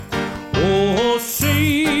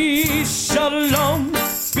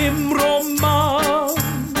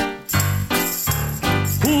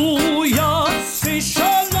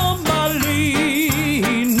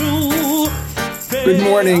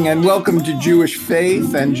morning and welcome to Jewish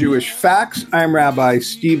Faith and Jewish Facts. I'm Rabbi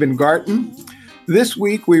Stephen Garten. This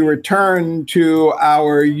week we return to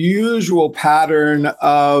our usual pattern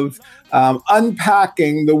of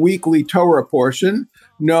unpacking the weekly Torah portion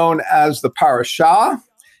known as the Parashah.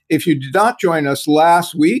 If you did not join us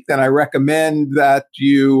last week, then I recommend that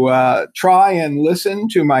you try and listen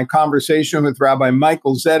to my conversation with Rabbi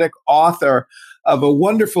Michael Zedek, author of a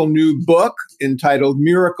wonderful new book entitled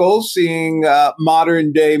Miracles, Seeing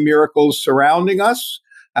Modern Day Miracles Surrounding Us.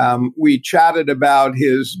 We chatted about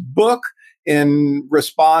his book in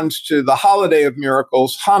response to the holiday of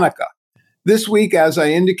miracles, Hanukkah. This week, as I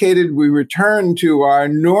indicated, we return to our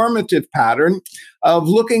normative pattern of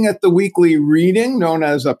looking at the weekly reading known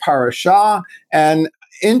as a parashah and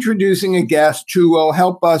introducing a guest who will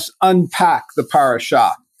help us unpack the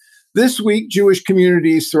parashah. This week, Jewish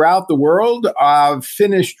communities throughout the world have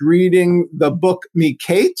finished reading the book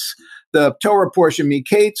Miketz, the Torah portion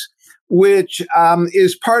Miketz, which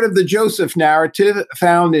is part of the Joseph narrative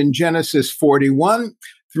found in Genesis 41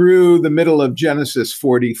 through the middle of Genesis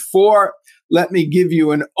 44. Let me give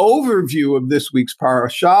you an overview of this week's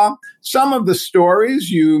parashah. Some of the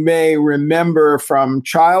stories you may remember from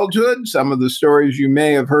childhood, some of the stories you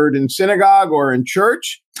may have heard in synagogue or in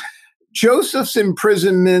church. Joseph's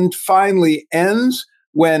imprisonment finally ends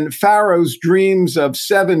when Pharaoh's dreams of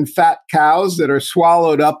 7 fat cows that are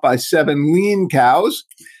swallowed up by 7 lean cows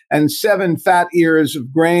and 7 fat ears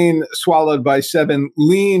of grain swallowed by 7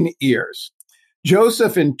 lean ears.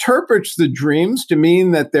 Joseph interprets the dreams to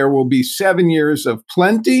mean that there will be 7 years of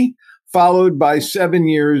plenty, followed by 7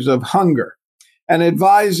 years of hunger, and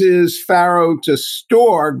advises Pharaoh to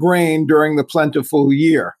store grain during the plentiful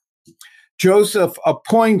year. Joseph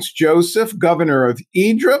appoints Joseph governor of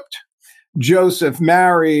Egypt. Joseph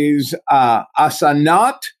marries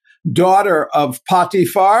Asenat, daughter of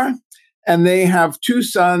Potiphar, and they have 2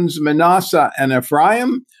 sons, Manasseh and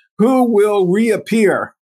Ephraim, who will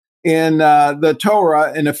reappear in the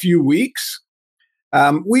Torah in a few weeks.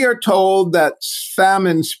 We are told that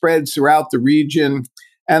famine spreads throughout the region,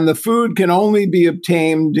 and the food can only be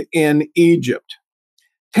obtained in Egypt.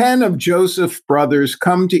 10 of Joseph's brothers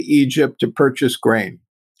come to Egypt to purchase grain.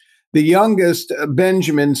 The youngest,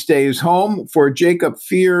 Benjamin, stays home, for Jacob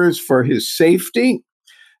fears for his safety.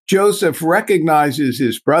 Joseph recognizes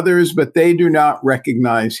his brothers, but they do not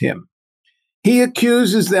recognize him. He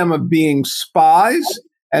accuses them of being spies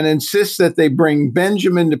and insists that they bring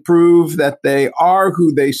Benjamin to prove that they are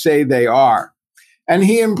who they say they are. And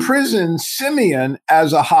he imprisons Simeon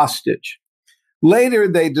as a hostage. Later,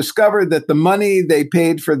 they discover that the money they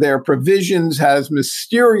paid for their provisions has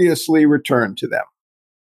mysteriously returned to them.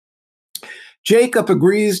 Jacob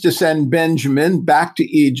agrees to send Benjamin back to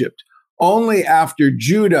Egypt only after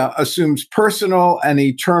Judah assumes personal and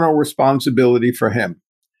eternal responsibility for him.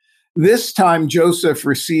 This time, Joseph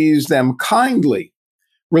receives them kindly,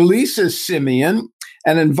 releases Simeon,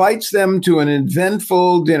 and invites them to an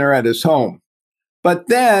eventful dinner at his home. But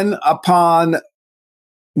then, upon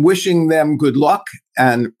wishing them good luck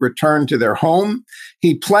and return to their home,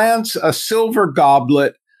 he plants a silver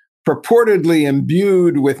goblet purportedly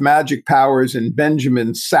imbued with magic powers in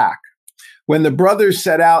Benjamin's sack. When the brothers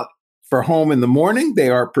set out for home in the morning, they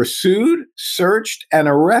are pursued, searched, and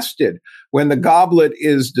arrested when the goblet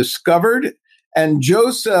is discovered, and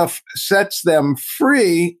Joseph sets them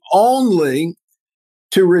free only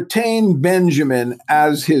to retain Benjamin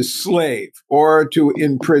as his slave or to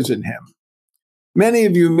imprison him. Many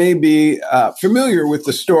of you may be familiar with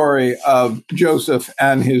the story of Joseph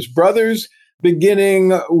and his brothers,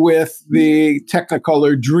 beginning with the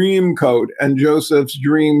Technicolor Dreamcoat and Joseph's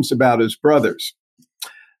dreams about his brothers.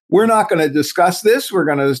 We're not going to discuss this. We're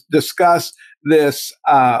going to discuss this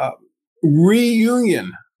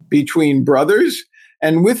reunion between brothers.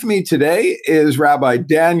 And with me today is Rabbi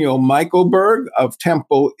Daniel Michaelberg of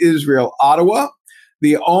Temple Israel, Ottawa,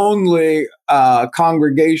 the only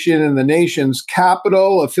congregation in the nation's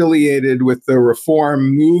capital affiliated with the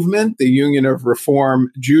Reform movement, the Union of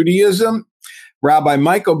Reform Judaism. Rabbi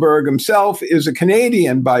Michaelberg himself is a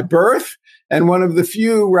Canadian by birth and one of the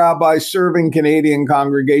few rabbis serving Canadian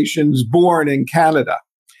congregations born in Canada.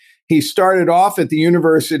 He started off at the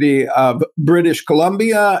University of British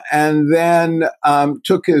Columbia and then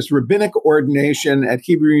took his rabbinic ordination at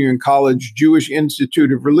Hebrew Union College Jewish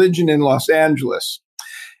Institute of Religion in Los Angeles.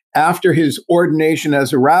 After his ordination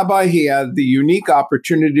as a rabbi, he had the unique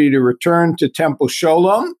opportunity to return to Temple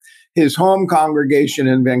Sholom, his home congregation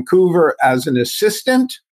in Vancouver, as an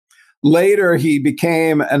assistant. Later, he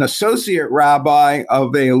became an associate rabbi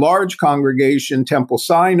of a large congregation, Temple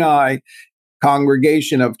Sinai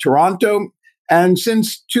congregation of Toronto, And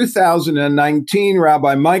since 2019,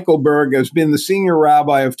 Rabbi Michael Berg has been the senior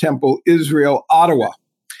rabbi of Temple Israel, Ottawa.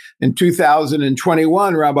 In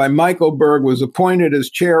 2021, Rabbi Michael Berg was appointed as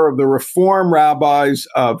chair of the Reform Rabbis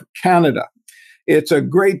of Canada. It's a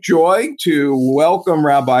great joy to welcome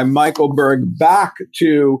Rabbi Michael Berg back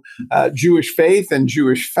to Jewish Faith and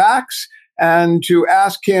Jewish Facts, and to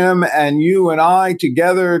ask him and you and I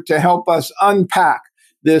together to help us unpack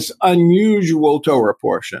this unusual Torah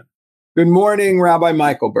portion. Good morning, Rabbi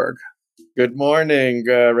Michael Berg. Good morning,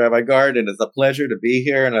 Rabbi Garden. It's a pleasure to be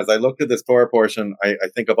here. And as I looked at this Torah portion, I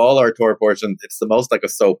think of all our Torah portions, it's the most like a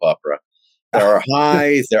soap opera. There are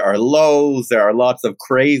highs, there are lows, there are lots of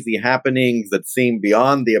crazy happenings that seem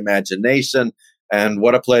beyond the imagination. And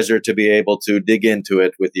what a pleasure to be able to dig into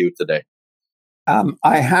it with you today.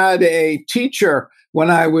 I had a teacher when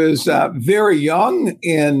I was very young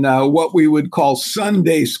in what we would call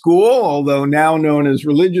Sunday school, although now known as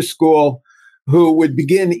religious school, who would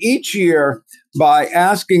begin each year by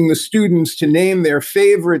asking the students to name their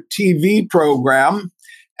favorite TV program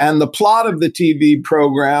and the plot of the TV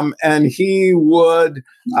program, and he would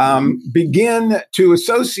begin to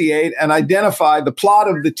associate and identify the plot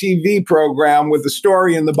of the TV program with the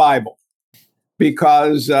story in the Bible.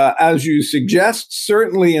 Because, as you suggest,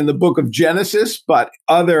 certainly in the book of Genesis, but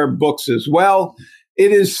other books as well,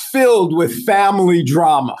 it is filled with family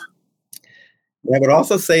drama. I would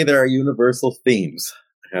also say there are universal themes.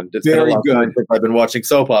 And it's Very been a long good. time since I've been watching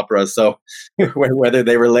soap operas, so whether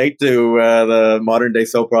they relate to the modern day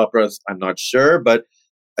soap operas, I'm not sure. But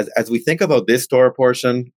as we think about this Torah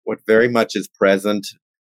portion, what very much is present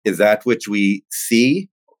is that which we see,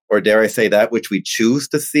 or dare I say that which we choose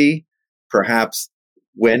to see. Perhaps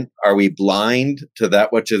when are we blind to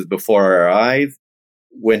that which is before our eyes?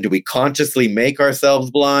 When do we consciously make ourselves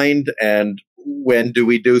blind? And when do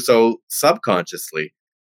we do so subconsciously?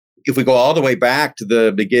 If we go all the way back to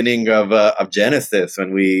the beginning of Genesis,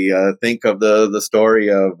 when we think of the story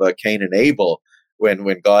of Cain and Abel, when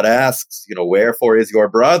God asks, wherefore is your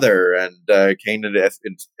brother? And Cain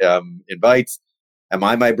invites, am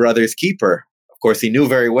I my brother's keeper? Of course, he knew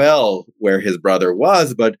very well where his brother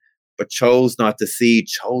was, but chose not to see,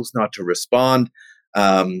 chose not to respond.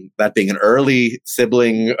 That being an early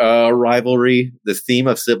sibling rivalry, the theme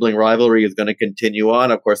of sibling rivalry is going to continue on.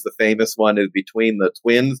 Of course, the famous one is between the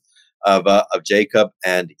twins of Jacob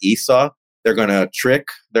and Esau. They're going to trick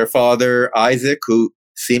their father Isaac, who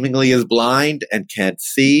seemingly is blind and can't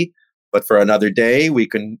see. But for another day, we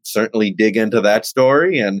can certainly dig into that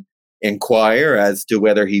story and inquire as to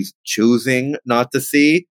whether he's choosing not to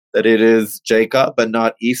see, that it is Jacob and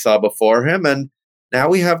not Esau before him. And now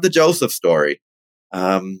we have the Joseph story.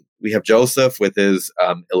 We have Joseph with his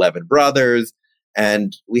 11 brothers,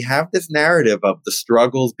 and we have this narrative of the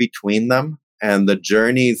struggles between them and the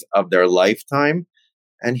journeys of their lifetime.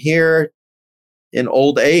 And here in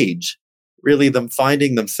old age, really them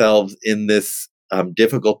finding themselves in this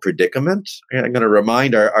difficult predicament. And I'm going to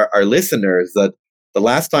remind our listeners that the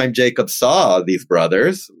last time Jacob saw these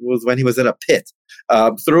brothers was when he was in a pit.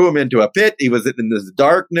 Threw him into a pit. He was in this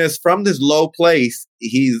darkness. From this low place,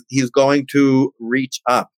 he's going to reach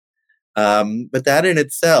up. But that in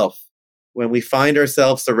itself, when we find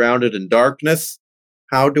ourselves surrounded in darkness,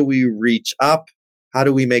 how do we reach up? How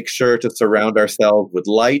do we make sure to surround ourselves with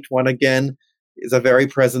light once again? Is a very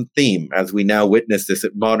present theme as we now witness this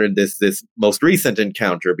most recent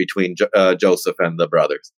encounter between Joseph and the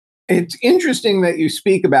brothers. It's interesting that you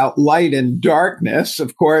speak about light and darkness.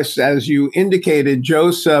 Of course, as you indicated,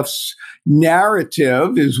 Joseph's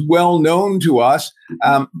narrative is well known to us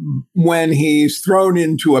when he's thrown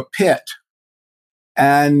into a pit.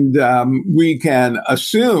 And we can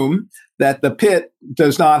assume that the pit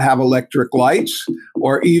does not have electric lights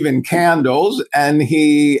or even candles, and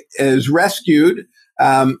he is rescued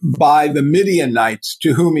by the Midianites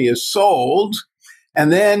to whom he is sold. And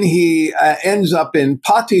then he ends up in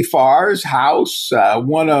Potiphar's house,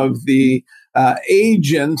 one of the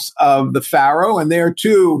agents of the Pharaoh. And there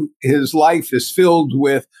too, his life is filled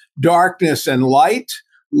with darkness and light.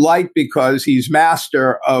 Light because he's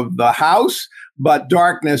master of the house, but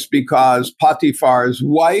darkness because Potiphar's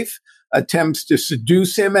wife attempts to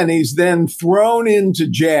seduce him, and he's then thrown into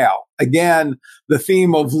jail. Again, the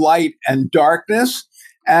theme of light and darkness.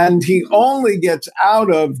 And he only gets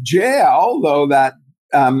out of jail, though that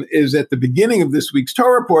is at the beginning of this week's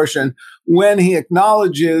Torah portion, when he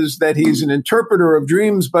acknowledges that he's an interpreter of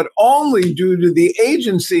dreams, but only due to the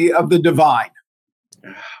agency of the divine.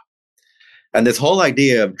 And this whole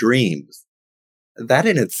idea of dreams, that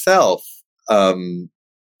in itself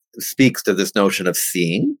speaks to this notion of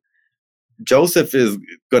seeing. Joseph is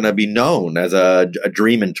going to be known as a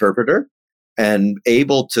dream interpreter. and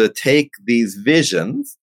able to take these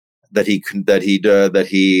visions that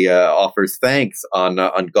he offers thanks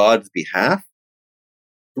on God's behalf,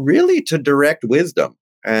 really to direct wisdom,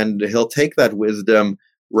 and he'll take that wisdom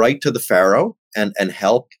right to the Pharaoh and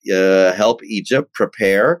help Egypt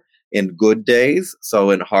prepare in good days. So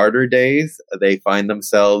in harder days, they find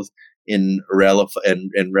themselves in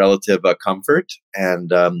relative comfort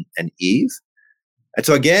and ease. And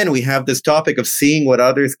so again, we have this topic of seeing what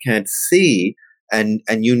others can't see, and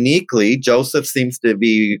uniquely, Joseph seems to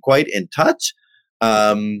be quite in touch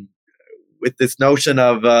with this notion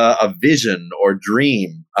of a vision or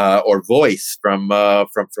dream or voice from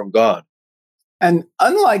God. And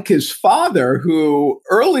unlike his father, who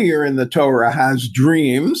earlier in the Torah has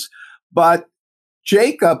dreams, but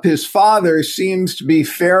Jacob, his father, seems to be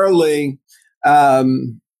fairly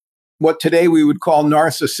what today we would call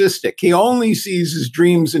narcissistic. He only sees his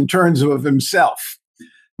dreams in terms of himself.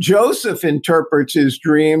 Joseph interprets his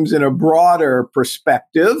dreams in a broader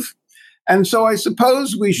perspective. And so I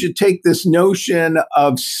suppose we should take this notion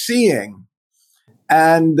of seeing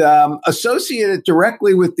and associate it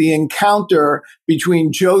directly with the encounter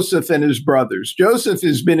between Joseph and his brothers. Joseph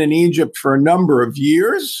has been in Egypt for a number of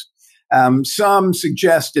years. Some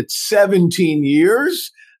suggest it's 17 years.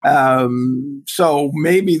 So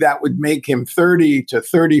maybe that would make him 30 to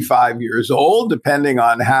 35 years old, depending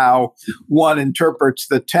on how one interprets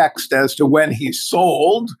the text as to when he's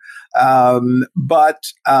sold. But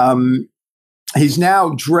he's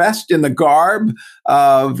now dressed in the garb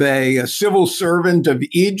of a civil servant of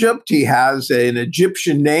Egypt. He has an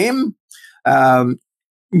Egyptian name.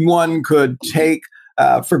 One could take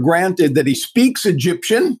for granted that he speaks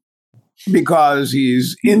Egyptian because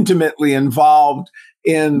he's intimately involved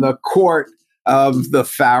in the court of the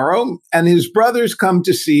Pharaoh. And his brothers come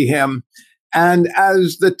to see him. And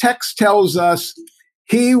as the text tells us,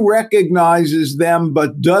 he recognizes them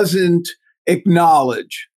but doesn't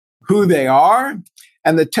acknowledge who they are.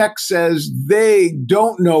 And the text says they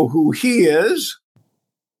don't know who he is.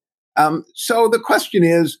 So the question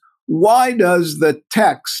is, why does the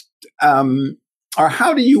text, or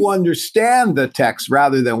how do you understand the text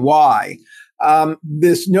rather than why,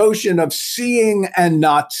 this notion of seeing and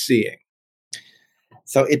not seeing?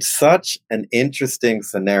 So it's such an interesting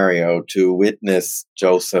scenario to witness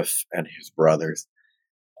Joseph and his brothers.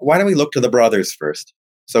 Why don't we look to the brothers first?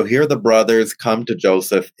 So here the brothers come to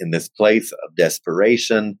Joseph in this place of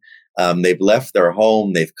desperation. They've left their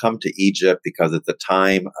home. They've come to Egypt because it's a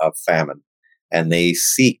time of famine. And they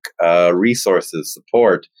seek resources,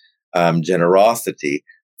 support, generosity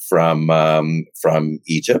from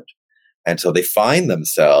Egypt. And so they find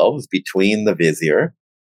themselves between the vizier.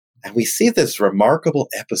 And we see this remarkable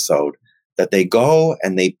episode that they go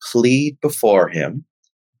and they plead before him,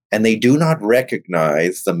 and they do not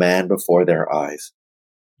recognize the man before their eyes.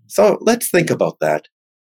 So let's think about that.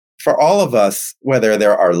 For all of us, whether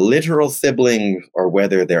there are literal siblings or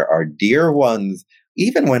whether there are dear ones,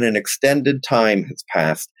 even when an extended time has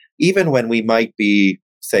passed, even when we might be,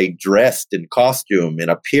 say, dressed in costume, in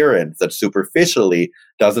appearance that superficially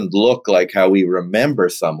doesn't look like how we remember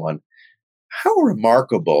someone, how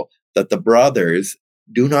remarkable that the brothers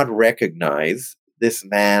do not recognize this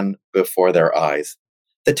man before their eyes.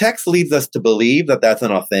 The text leads us to believe that that's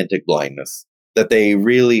an authentic blindness, that they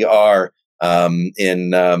really are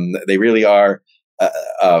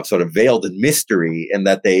sort of veiled in mystery, and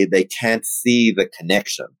that they can't see the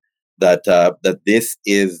connection, that this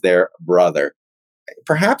is their brother.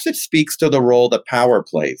 Perhaps it speaks to the role that power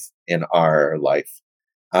plays in our life.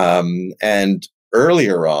 And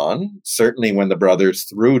earlier on, certainly when the brothers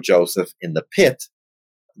threw Joseph in the pit,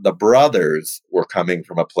 the brothers were coming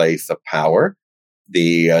from a place of power.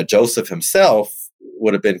 The Joseph himself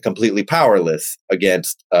would have been completely powerless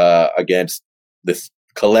against this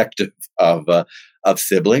collective of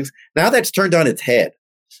siblings. Now that's turned on its head.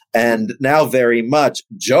 And now very much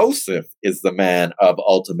Joseph is the man of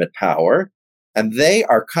ultimate power. And they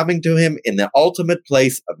are coming to him in the ultimate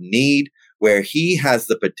place of need, where he has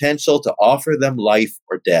the potential to offer them life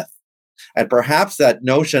or death. And perhaps that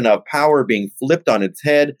notion of power being flipped on its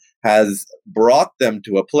head has brought them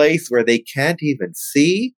to a place where they can't even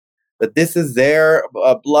see that this is their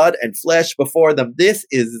blood and flesh before them. This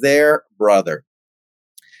is their brother.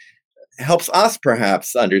 It helps us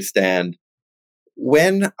perhaps understand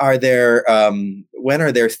when are there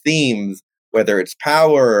themes, whether it's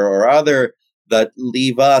power or other, that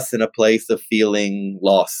leave us in a place of feeling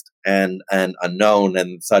lost and unknown,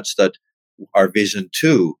 and such that our vision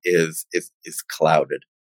too is clouded.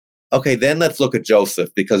 Okay, then let's look at Joseph,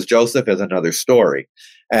 because Joseph is another story.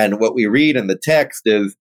 And what we read in the text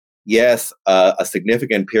is yes, a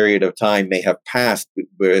significant period of time may have passed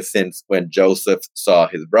since when Joseph saw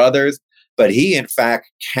his brothers, but he in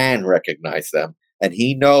fact can recognize them, and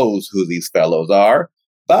he knows who these fellows are,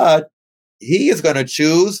 but he is going to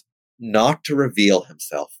choose not to reveal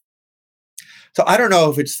himself. So I don't know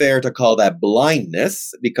if it's fair to call that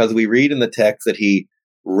blindness, because we read in the text that he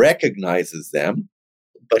recognizes them,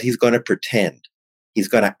 but he's going to pretend. He's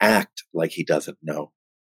going to act like he doesn't know.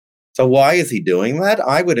 So why is he doing that?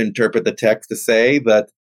 I would interpret the text to say that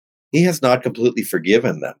he has not completely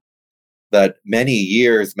forgiven them, that many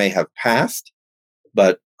years may have passed,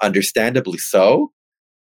 but understandably so,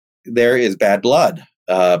 there is bad blood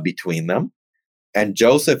between them. And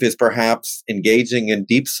Joseph is perhaps engaging in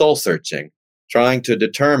deep soul searching, trying to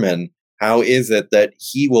determine how is it that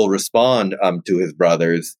he will respond to his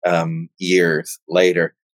brothers years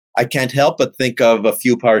later. I can't help but think of a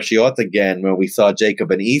few parshiot again when we saw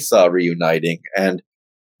Jacob and Esau reuniting. And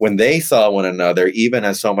when they saw one another, even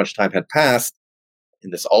as so much time had passed,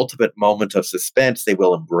 in this ultimate moment of suspense, they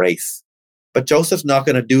will embrace. But Joseph's not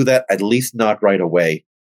going to do that, at least not right away.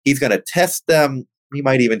 He's going to test them. We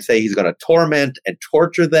might even say he's going to torment and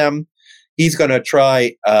torture them. He's going to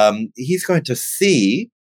try, he's going to see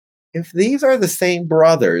if these are the same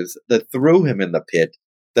brothers that threw him in the pit,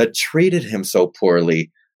 that treated him so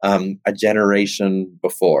poorly a generation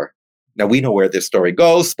before. Now, we know where this story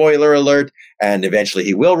goes, spoiler alert, and eventually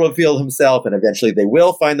he will reveal himself, and eventually they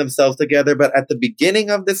will find themselves together. But at the beginning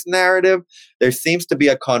of this narrative, there seems to be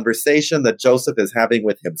a conversation that Joseph is having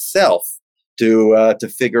with himself to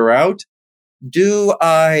figure out, do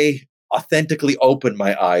I authentically open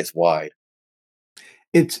my eyes wide?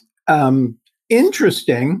 It's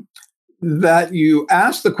interesting that you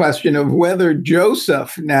asked the question of whether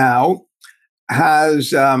Joseph now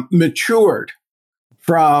has matured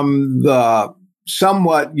from the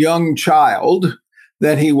somewhat young child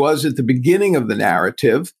that he was at the beginning of the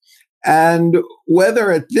narrative, and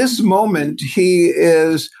whether at this moment he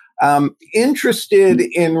is interested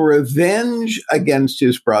in revenge against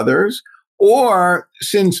his brothers, or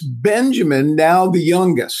since Benjamin, now the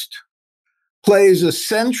youngest, plays a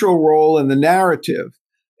central role in the narrative,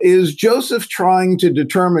 is Joseph trying to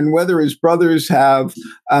determine whether his brothers have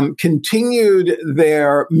continued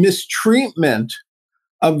their mistreatment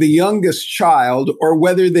of the youngest child or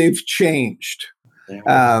whether they've changed.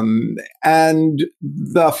 And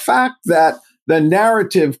the fact that the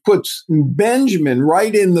narrative puts Benjamin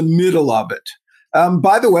right in the middle of it,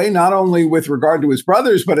 by the way, not only with regard to his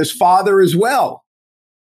brothers, but his father as well.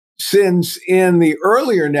 Since in the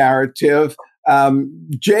earlier narrative,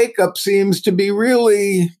 Jacob seems to be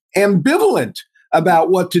really ambivalent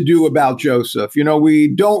about what to do about Joseph. You know,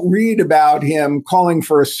 we don't read about him calling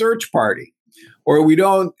for a search party, or we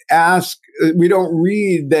don't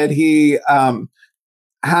read that he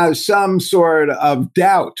has some sort of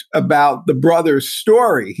doubt about the brother's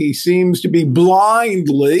story. He seems to be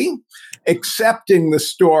blindly accepting the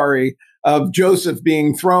story of Joseph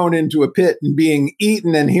being thrown into a pit and being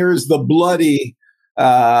eaten, and here's the bloody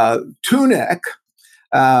tunic.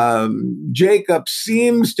 Jacob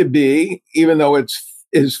seems to be, even though it's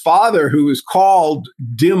his father who is called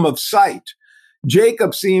dim of sight,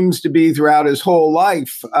 Jacob seems to be throughout his whole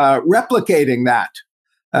life replicating that.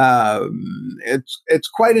 It's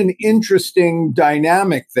quite an interesting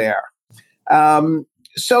dynamic there.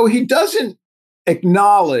 So he doesn't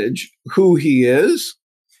acknowledge who he is.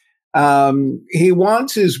 He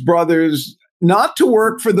wants his brothers not to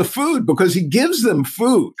work for the food because he gives them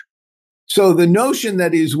food. So the notion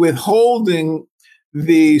that he's withholding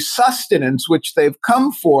the sustenance which they've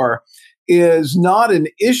come for is not an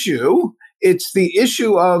issue. It's the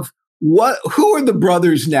issue of who are the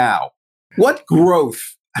brothers now? What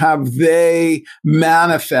growth have they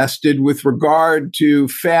manifested with regard to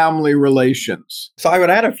family relations? So I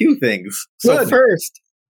would add a few things. So first,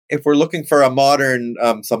 if we're looking for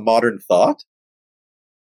some modern thought,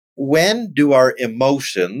 when do our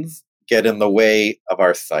emotions get in the way of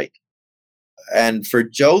our sight? And for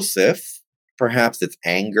Joseph, perhaps it's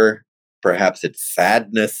anger, perhaps it's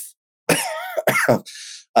sadness,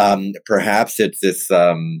 perhaps it's this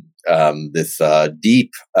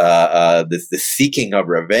deep seeking of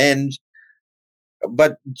revenge.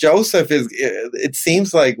 But Joseph it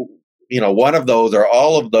seems like, one of those or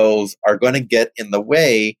all of those are going to get in the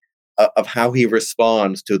way of how he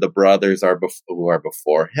responds to the brothers who are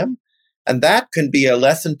before him. And that can be a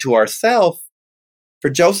lesson to ourselves. For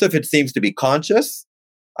Joseph, it seems to be conscious.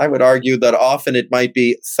 I would argue that often it might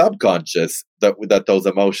be subconscious that those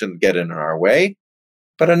emotions get in our way.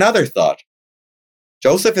 But another thought,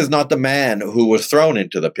 Joseph is not the man who was thrown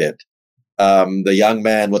into the pit, the young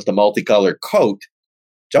man with the multicolored coat.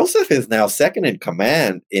 Joseph is now second in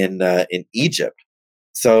command in Egypt.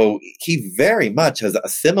 So he very much has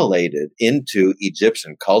assimilated into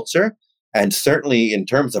Egyptian culture, and certainly in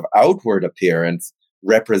terms of outward appearance,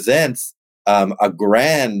 represents a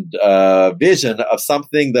grand vision of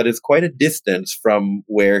something that is quite a distance from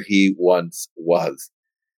where he once was.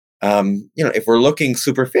 If we're looking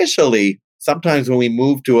superficially, sometimes when we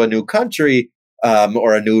move to a new country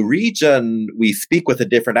or a new region, we speak with a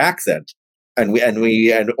different accent, and we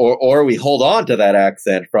hold on to that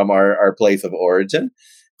accent from our place of origin.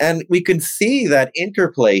 And we can see that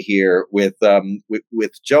interplay here with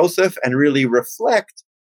Joseph, and really reflect,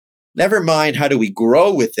 never mind how do we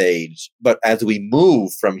grow with age, but as we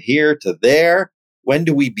move from here to there, when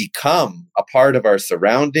do we become a part of our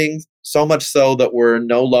surroundings, so much so that we're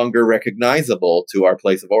no longer recognizable to our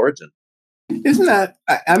place of origin? Isn't that,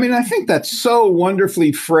 I think that's so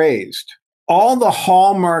wonderfully phrased. All the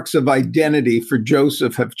hallmarks of identity for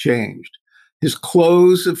Joseph have changed. His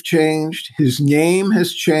clothes have changed. His name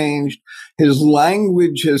has changed. His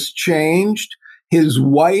language has changed. His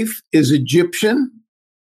wife is Egyptian.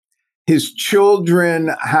 His children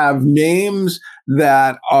have names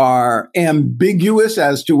that are ambiguous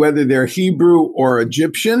as to whether they're Hebrew or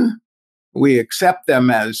Egyptian. We accept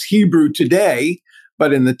them as Hebrew today,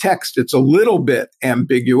 but in the text, it's a little bit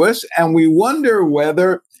ambiguous. And we wonder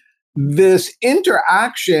whether this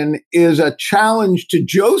interaction is a challenge to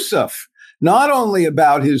Joseph, not only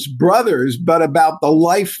about his brothers, but about the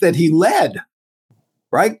life that he led,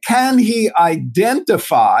 right? Can he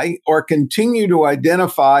identify or continue to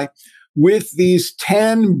identify with these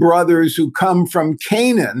 10 brothers who come from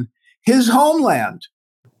Canaan, his homeland?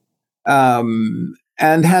 And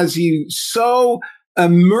has he so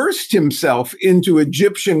immersed himself into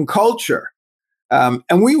Egyptian culture?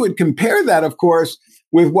 And we would compare that, of course,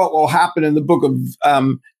 with what will happen in the book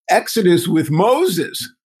of Exodus with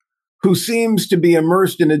Moses, who seems to be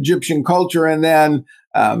immersed in Egyptian culture and then,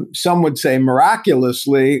 some would say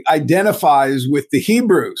miraculously, identifies with the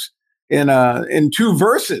Hebrews in 2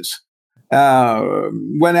 verses.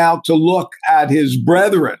 Went out to look at his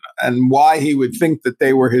brethren, and why he would think that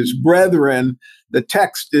they were his brethren, the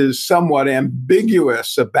text is somewhat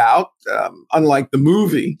ambiguous about, unlike the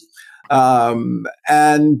movie.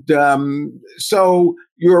 So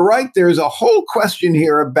you're right, there's a whole question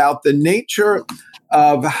here about the nature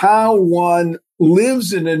of how one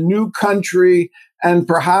lives in a new country and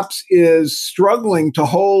perhaps is struggling to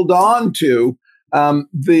hold on to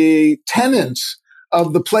the tenets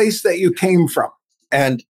of the place that you came from.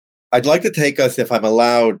 And I'd like to take us, if I'm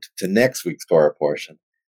allowed, to next week's Torah portion,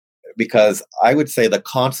 because I would say the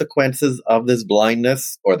consequences of this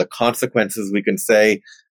blindness, or the consequences, we can say,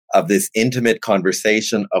 of this intimate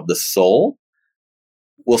conversation of the soul,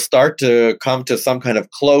 will start to come to some kind of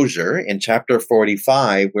closure in chapter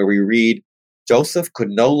 45, where we read, Joseph could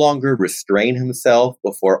no longer restrain himself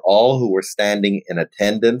before all who were standing in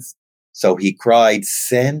attendance. So he cried,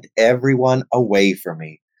 send everyone away from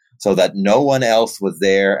me, so that no one else was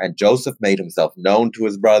there. And Joseph made himself known to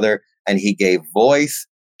his brother, and he gave voice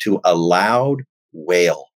to a loud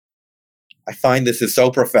wail. I find this is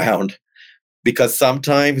so profound, because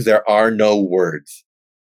sometimes there are no words.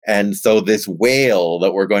 And so this wail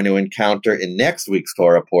that we're going to encounter in next week's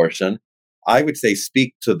Torah portion, I would say,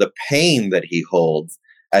 speak to the pain that he holds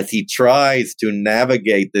as he tries to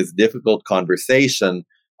navigate this difficult conversation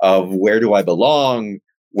of where do I belong,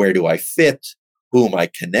 where do I fit, who am I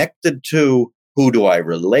connected to, who do I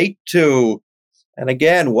relate to, and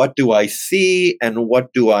again, what do I see and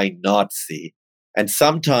what do I not see? And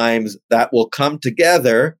sometimes that will come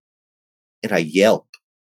together in a yelp,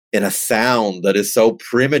 in a sound that is so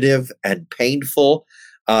primitive and painful,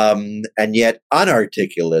 and yet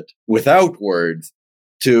unarticulate, without words,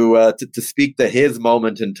 to speak to his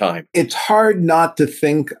moment in time. It's hard not to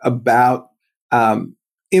think about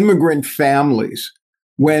immigrant families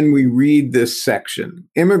when we read this section.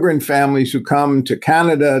 Immigrant families who come to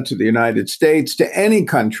Canada, to the United States, to any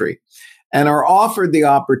country, and are offered the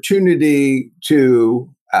opportunity to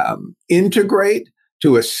integrate,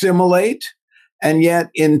 to assimilate. And yet,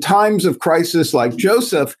 in times of crisis like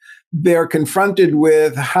Joseph, they're confronted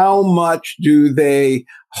with how much do they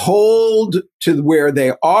hold to where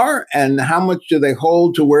they are and how much do they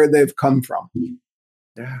hold to where they've come from.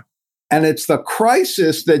 Yeah. And it's the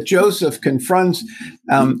crisis that Joseph confronts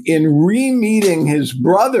in re-meeting his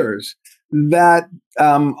brothers that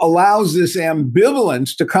allows this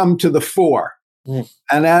ambivalence to come to the fore. Mm.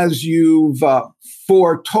 And as you've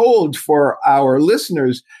foretold for our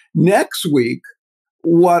listeners, next week,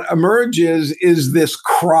 what emerges is this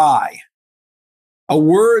cry, a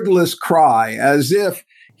wordless cry, as if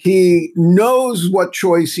He knows what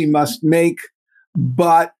choice he must make,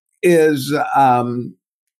 but is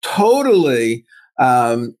totally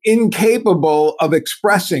incapable of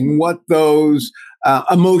expressing what those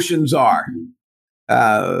emotions are,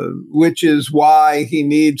 which is why he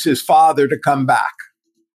needs his father to come back.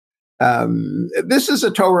 This is a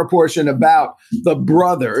Torah portion about the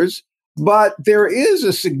brothers, but there is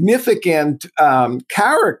a significant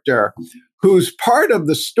character who's part of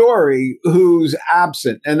the story who's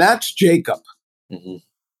absent, and that's Jacob. Mm-hmm.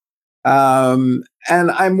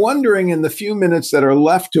 And I'm wondering in the few minutes that are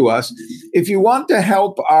left to us, if you want to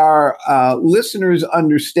help our listeners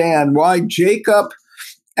understand why Jacob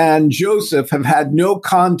and Joseph have had no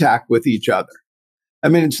contact with each other. I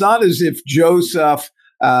mean, it's not as if Joseph,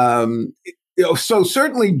 so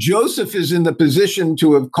certainly Joseph is in the position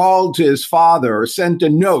to have called to his father or sent a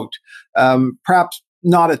note, perhaps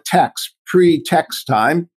not a text, pre-text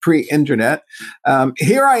time, pre-internet.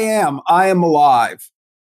 Here I am alive.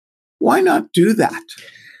 Why not do that?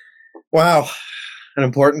 Wow, an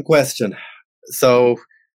important question. So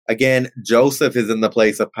again, Joseph is in the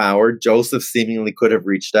place of power. Joseph seemingly could have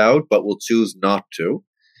reached out, but will choose not to.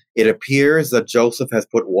 It appears that Joseph has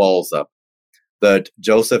put walls up, that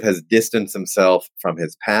Joseph has distanced himself from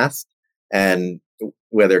his past, and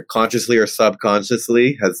whether consciously or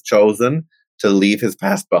subconsciously has chosen to leave his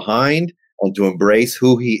past behind and to embrace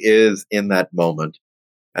who he is in that moment.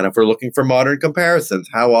 And if we're looking for modern comparisons,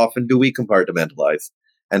 how often do we compartmentalize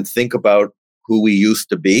and think about who we used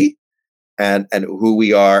to be and who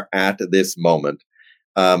we are at this moment?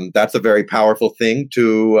 That's a very powerful thing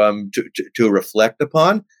to reflect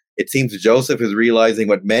upon. It seems Joseph is realizing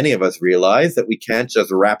what many of us realize, that we can't just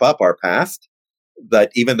wrap up our past,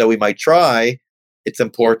 that even though we might try, it's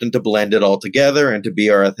important to blend it all together and to be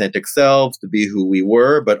our authentic selves, to be who we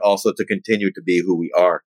were, but also to continue to be who we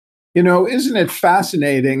are. You know, isn't it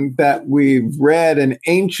fascinating that we've read an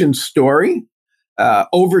ancient story,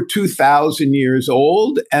 over 2,000 years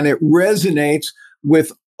old, and it resonates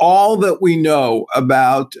with all that we know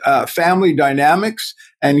about family dynamics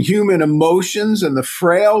and human emotions and the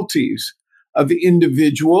frailties of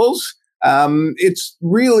individuals. It's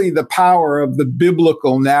really the power of the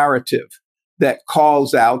biblical narrative that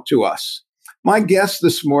calls out to us. My guest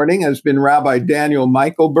this morning has been Rabbi Daniel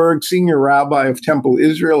Michaelberg, Senior Rabbi of Temple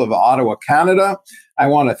Israel of Ottawa, Canada. I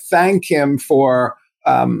want to thank him for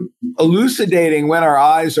elucidating when our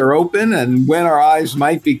eyes are open and when our eyes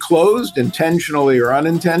might be closed, intentionally or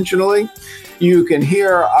unintentionally. You can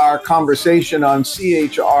hear our conversation on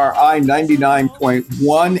CHRI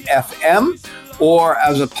 99.1 FM or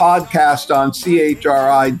as a podcast on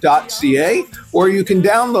chri.ca, or you can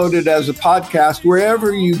download it as a podcast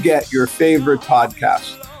wherever you get your favorite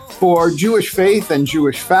podcasts. For Jewish Faith and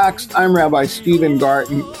Jewish Facts, I'm Rabbi Stephen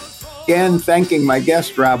Garten. Again, thanking my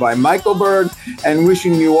guest, Rabbi Michaelberg, and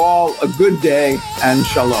wishing you all a good day and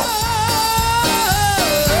shalom.